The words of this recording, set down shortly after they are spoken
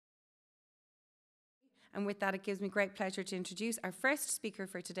And with that, it gives me great pleasure to introduce our first speaker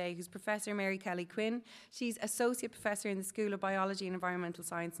for today, who's Professor Mary Kelly Quinn. She's Associate Professor in the School of Biology and Environmental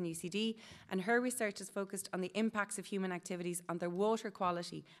Science in UCD, and her research is focused on the impacts of human activities on the water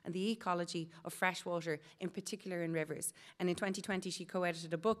quality and the ecology of fresh water, in particular in rivers. And in 2020, she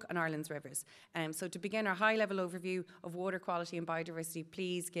co-edited a book on Ireland's rivers. So to begin our high-level overview of water quality and biodiversity,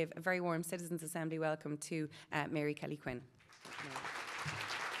 please give a very warm Citizens' Assembly welcome to Mary Kelly Quinn.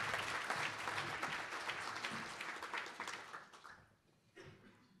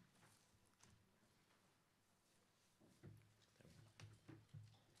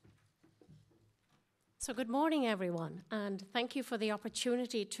 So good morning, everyone, and thank you for the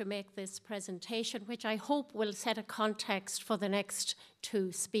opportunity to make this presentation, which I hope will set a context for the next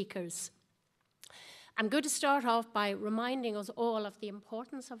two speakers. I'm going to start off by reminding us all of the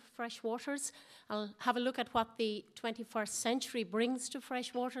importance of fresh waters. I'll have a look at what the 21st century brings to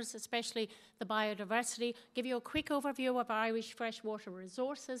fresh waters, especially the biodiversity, give you a quick overview of Irish freshwater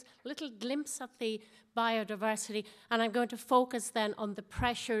resources, a little glimpse at the biodiversity, and I'm going to focus then on the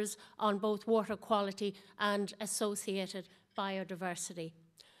pressures on both water quality and associated biodiversity.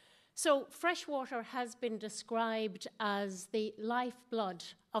 So freshwater has been described as the lifeblood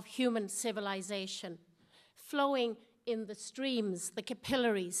of human civilization, flowing in the streams, the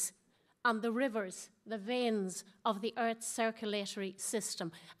capillaries, and the rivers, the veins of the Earth's circulatory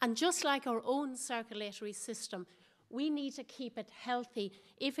system. And just like our own circulatory system, we need to keep it healthy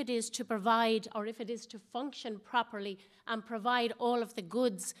if it is to provide, or if it is to function properly and provide all of the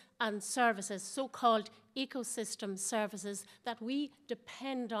goods and services, so-called ecosystem services, that we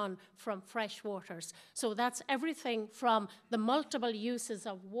depend on from fresh waters. So that's everything from the multiple uses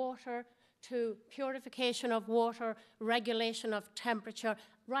of water to purification of water, regulation of temperature,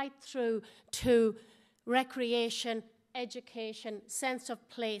 right through to recreation, education, sense of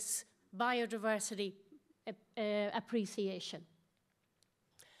place, biodiversity, appreciation.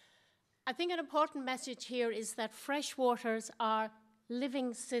 I think an important message here is that freshwaters are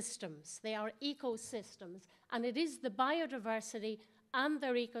living systems. They are ecosystems, and it is the biodiversity and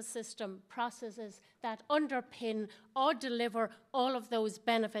their ecosystem processes that underpin or deliver all of those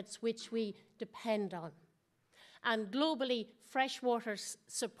benefits which we depend on. And globally, freshwaters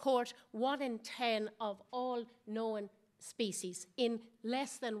support 1 in 10 of all known species in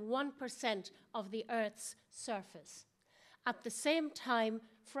less than 1% of the Earth's surface. At the same time,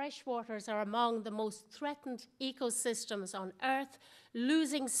 freshwaters are among the most threatened ecosystems on Earth,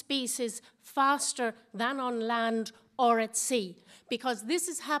 losing species faster than on land or at sea. Because this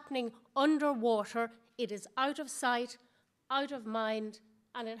is happening underwater, it is out of sight, out of mind,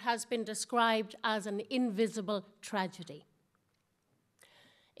 and it has been described as an invisible tragedy.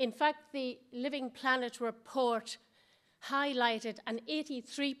 In fact, the Living Planet report highlighted an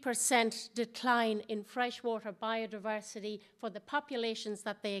 83% decline in freshwater biodiversity for the populations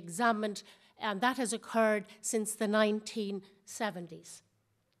that they examined, and that has occurred since the 1970s.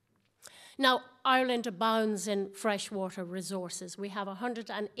 Now, Ireland abounds in freshwater resources. We have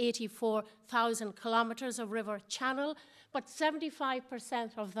 184,000 kilometres of river channel, but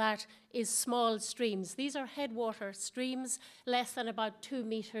 75% of that is small streams. These are headwater streams, less than about 2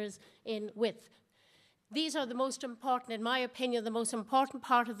 metres in width. These are the most important, in my opinion, the most important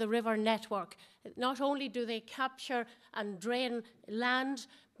part of the river network. Not only do they capture and drain land,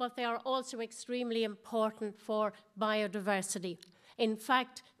 but they are also extremely important for biodiversity. In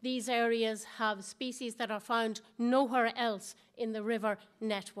fact, these areas have species that are found nowhere else in the river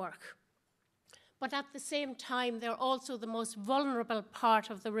network. But at the same time, they're also the most vulnerable part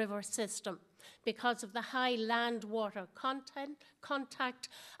of the river system because of the high land-water contact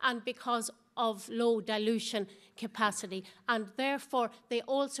and because of low dilution capacity, and therefore they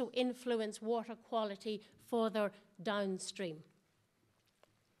also influence water quality further downstream.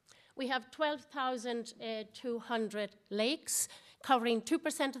 We have 12,200 lakes, covering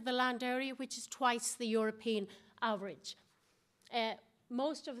 2% of the land area, which is twice the European average.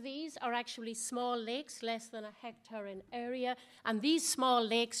 Most of these are actually small lakes, less than a hectare in area, and these small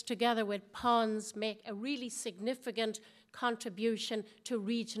lakes, together with ponds, make a really significant contribution to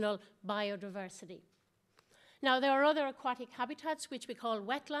regional biodiversity. Now, there are other aquatic habitats which we call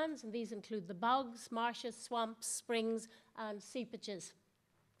wetlands, and these include the bogs, marshes, swamps, springs, and seepages.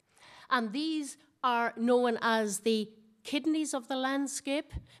 And these are known as the kidneys of the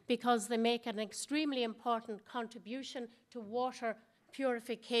landscape because they make an extremely important contribution to water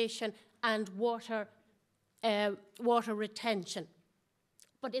purification and water retention.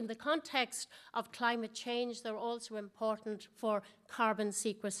 But in the context of climate change, they're also important for carbon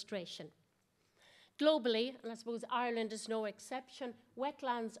sequestration. Globally, and I suppose Ireland is no exception,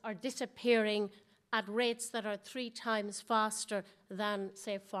 wetlands are disappearing at rates that are 3 times faster than,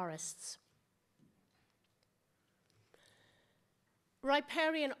 say, forests.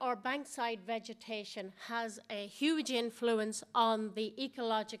 Riparian or bankside vegetation has a huge influence on the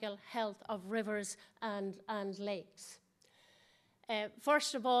ecological health of rivers and lakes.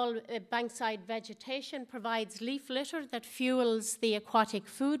 First of all, bankside vegetation provides leaf litter that fuels the aquatic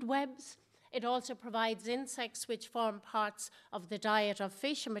food webs. It also provides insects which form parts of the diet of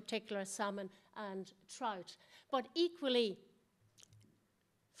fish, in particular salmon and trout. But equally,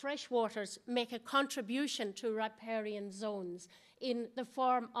 freshwaters make a contribution to riparian zones in the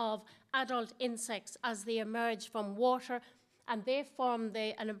form of adult insects as they emerge from water, and they form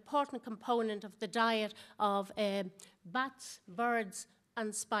an important component of the diet of bats, birds,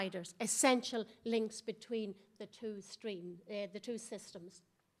 and spiders, essential links between the two systems.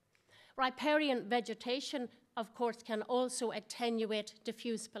 Riparian vegetation, of course, can also attenuate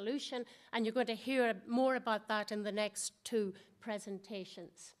diffuse pollution, and you're going to hear more about that in the next 2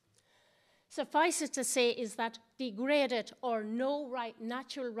 presentations. Suffice it to say is that degraded or no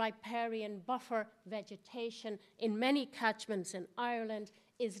natural riparian buffer vegetation in many catchments in Ireland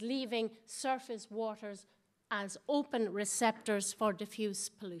is leaving surface waters as open receptors for diffuse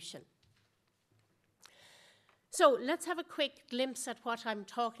pollution. So let's have a quick glimpse at what I'm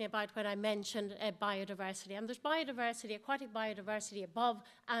talking about when I mentioned biodiversity. And there's biodiversity, aquatic biodiversity above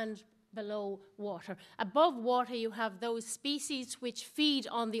and below water. Above water, you have those species which feed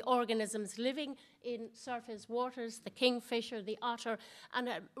on the organisms living in surface waters, the kingfisher, the otter, and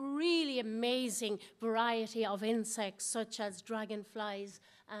a really amazing variety of insects such as dragonflies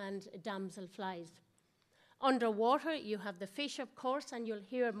and damselflies. Underwater, you have the fish, of course, and you'll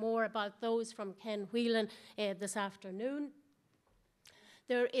hear more about those from Ken Whelan this afternoon.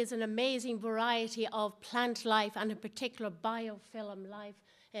 There is an amazing variety of plant life, and in particular biofilm life,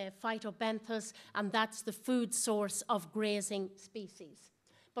 phytobenthos, and that's the food source of grazing species.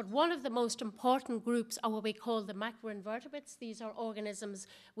 But one of the most important groups are what we call the macroinvertebrates. These are organisms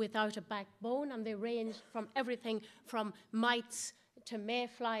without a backbone, and they range from everything from mites to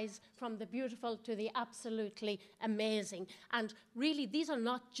mayflies, from the beautiful to the absolutely amazing. And really, these are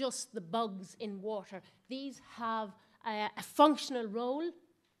not just the bugs in water. These have a functional role.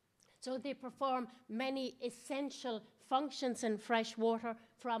 So they perform many essential functions in fresh water,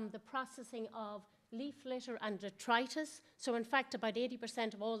 from the processing of leaf litter and detritus. So in fact, about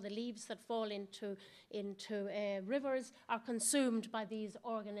 80% of all the leaves that fall into rivers are consumed by these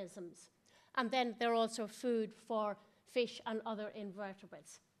organisms. And then they're also food for fish and other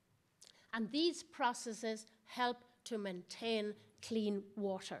invertebrates. And these processes help to maintain clean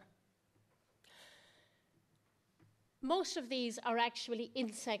water. Most of these are actually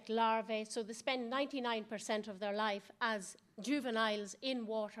insect larvae, so they spend 99% of their life as juveniles in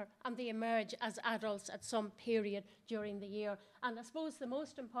water, and they emerge as adults at some period during the year. And I suppose the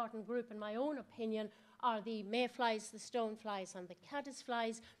most important group, in my own opinion, are the mayflies, the stoneflies, and the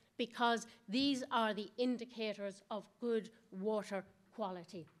caddisflies, because these are the indicators of good water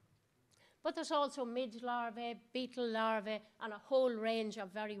quality. But there's also midge larvae, beetle larvae, and a whole range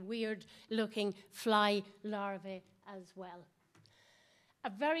of very weird-looking fly larvae as well. A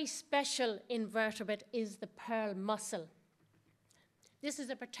very special invertebrate is the pearl mussel. This is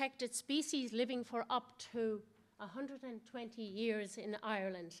a protected species living for up to 120 years in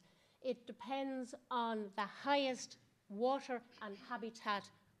Ireland. It depends on the highest water and habitat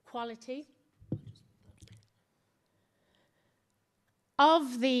quality.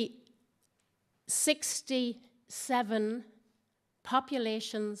 Of the 67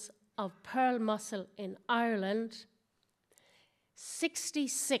 populations of pearl mussel in Ireland,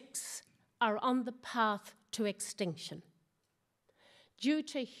 66 are on the path to extinction due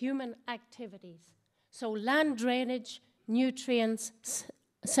to human activities. So land drainage, nutrients,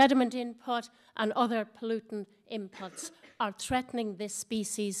 sediment input, and other pollutant inputs are threatening this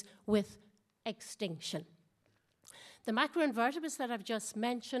species with extinction. The macroinvertebrates that I've just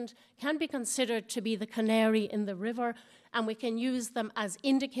mentioned can be considered to be the canary in the river, and we can use them as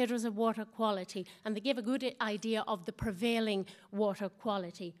indicators of water quality, and they give a good idea of the prevailing water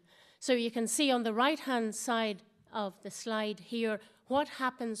quality. So you can see on the right-hand side of the slide here what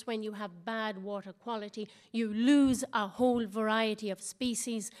happens when you have bad water quality. You lose a whole variety of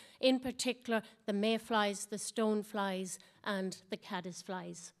species, in particular the mayflies, the stoneflies, and the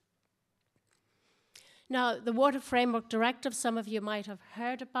caddisflies. Now, the Water Framework Directive, some of you might have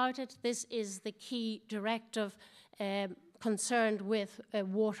heard about it. This is the key directive concerned with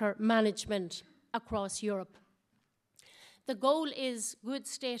water management across Europe. The goal is good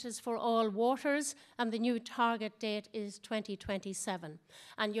status for all waters, and the new target date is 2027.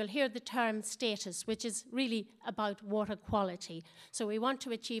 And you'll hear the term status, which is really about water quality. So we want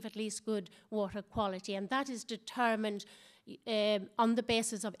to achieve at least good water quality, and that is determined on the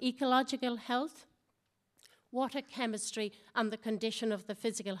basis of ecological health, water chemistry, and the condition of the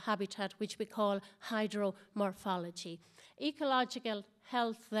physical habitat, which we call hydromorphology. Ecological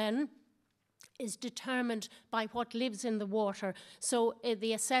health, then, is determined by what lives in the water. So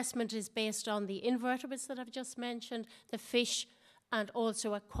the assessment is based on the invertebrates that I've just mentioned, the fish, and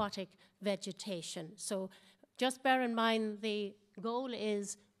also aquatic vegetation. So just bear in mind the goal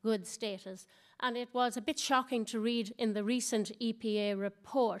is good status. And it was a bit shocking to read in the recent EPA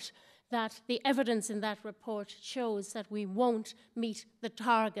report that the evidence in that report shows that we won't meet the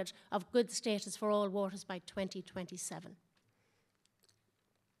target of good status for all waters by 2027.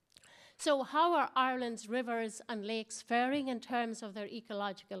 So how are Ireland's rivers and lakes faring in terms of their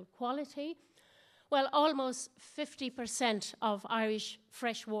ecological quality? Well, almost 50% of Irish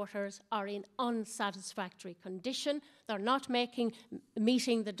freshwaters are in unsatisfactory condition. They're not meeting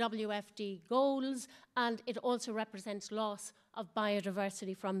the WFD goals, and it also represents loss of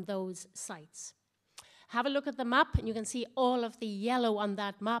biodiversity from those sites. Have a look at the map, and you can see all of the yellow on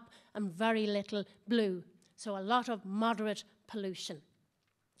that map and very little blue. So a lot of moderate pollution.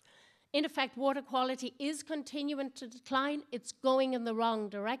 In effect, water quality is continuing to decline. It's going in the wrong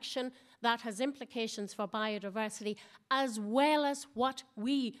direction. That has implications for biodiversity, as well as what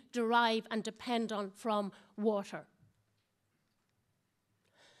we derive and depend on from water.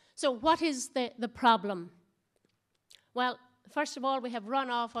 So what is the problem? Well, first of all, we have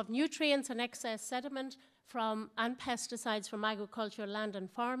runoff of nutrients and excess sediment and pesticides from agricultural land and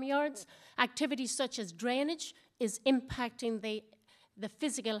farmyards. Activities such as drainage is impacting the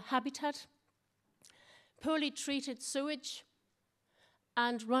physical habitat, poorly treated sewage,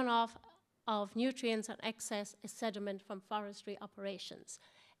 and runoff of nutrients and excess sediment from forestry operations.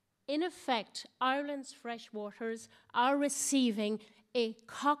 In effect, Ireland's freshwaters are receiving a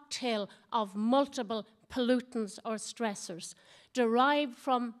cocktail of multiple pollutants or stressors derived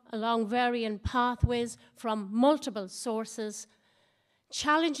from along varying pathways from multiple sources,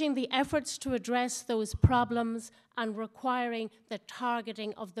 challenging the efforts to address those problems and requiring the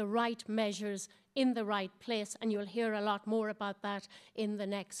targeting of the right measures in the right place. And you'll hear a lot more about that in the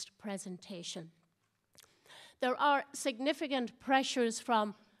next presentation. There are significant pressures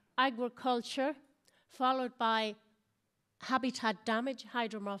from agriculture, followed by habitat damage,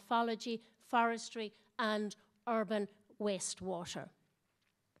 hydromorphology, forestry, and urban wastewater.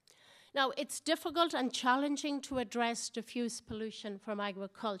 Now, it's difficult and challenging to address diffuse pollution from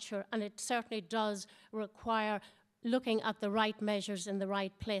agriculture, and it certainly does require looking at the right measures in the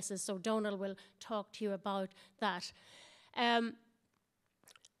right places. So Donal will talk to you about that. I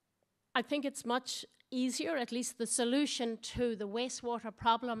think it's much easier, at least the solution to the wastewater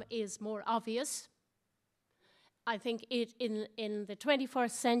problem is more obvious. I think in the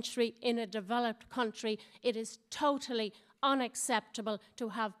 21st century, in a developed country, it is totally unacceptable to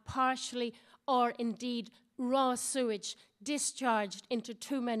have partially or indeed raw sewage discharged into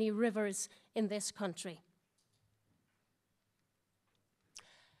too many rivers in this country.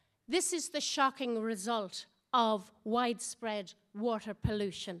 This is the shocking result of widespread water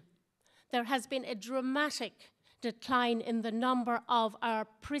pollution. There has been a dramatic decline in the number of our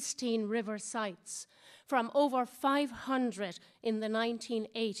pristine river sites, from over 500 in the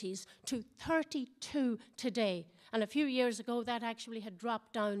 1980s to 32 today. And a few years ago, that actually had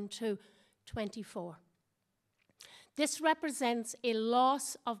dropped down to 24. This represents a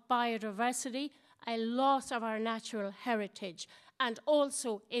loss of biodiversity, a loss of our natural heritage, and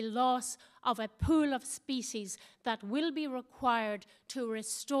also a loss of a pool of species that will be required to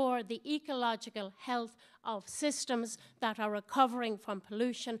restore the ecological health of systems that are recovering from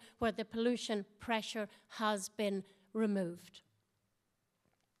pollution, where the pollution pressure has been removed.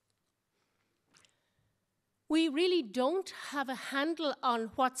 We really don't have a handle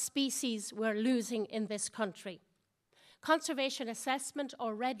on what species we're losing in this country. Conservation assessment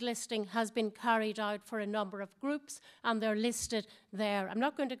or red listing has been carried out for a number of groups, and they're listed there. I'm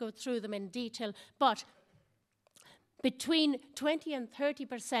not going to go through them in detail, but between 20 and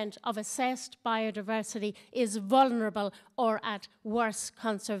 30% of assessed biodiversity is vulnerable or at worse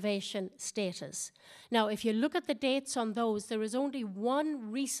conservation status. Now, if you look at the dates on those, there is only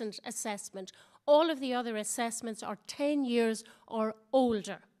one recent assessment. All of the other assessments are 10 years or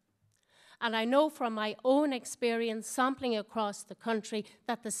older. And I know from my own experience sampling across the country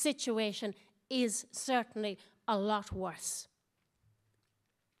that the situation is certainly a lot worse.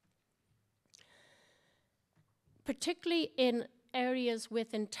 particularly in areas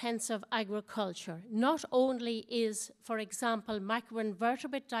with intensive agriculture. Not only is, for example,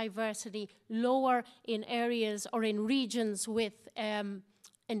 macroinvertebrate diversity lower in areas or in regions with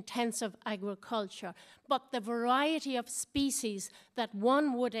intensive agriculture, but the variety of species that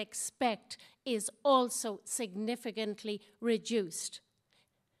one would expect is also significantly reduced.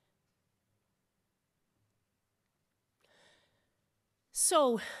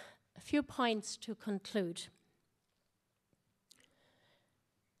 So, a few points to conclude.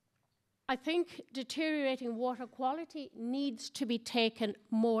 I think deteriorating water quality needs to be taken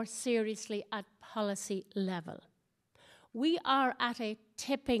more seriously at policy level. We are at a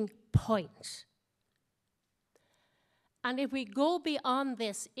tipping point. And if we go beyond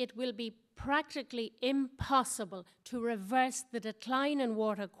this, it will be practically impossible to reverse the decline in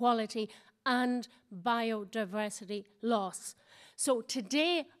water quality and biodiversity loss. So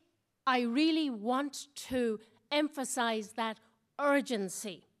today, I really want to emphasize that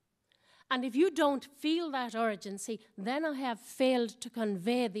urgency. And if you don't feel that urgency, then I have failed to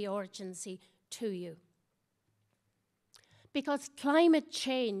convey the urgency to you. Because climate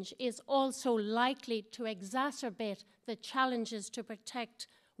change is also likely to exacerbate the challenges to protect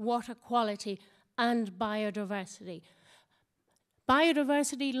water quality and biodiversity.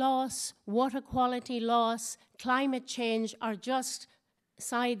 Biodiversity loss, water quality loss, climate change are just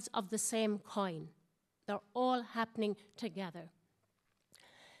sides of the same coin. They're all happening together.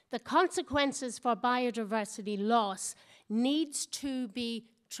 The consequences for biodiversity loss needs to be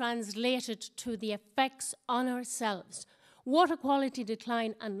translated to the effects on ourselves. Water quality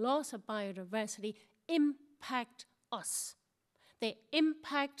decline and loss of biodiversity impact us. They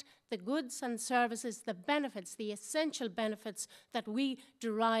impact the goods and services, the benefits, the essential benefits that we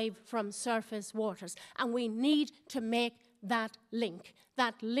derive from surface waters. And we need to make that link.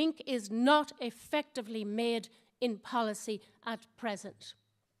 That link is not effectively made in policy at present.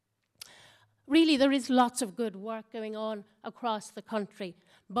 Really, there is lots of good work going on across the country,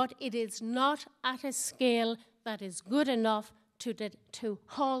 but it is not at a scale that is good enough to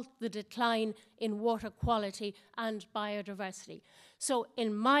halt the decline in water quality and biodiversity. So,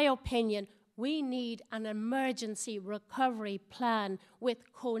 in my opinion, we need an emergency recovery plan with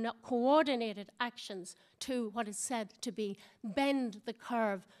coordinated actions to what is said to be bend the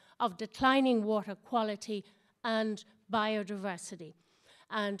curve of declining water quality and biodiversity.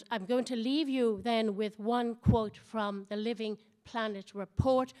 And I'm going to leave you then with one quote from the Living Planet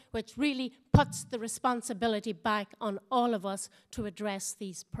report, which really puts the responsibility back on all of us to address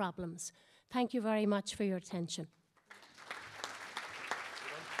these problems. Thank you very much for your attention.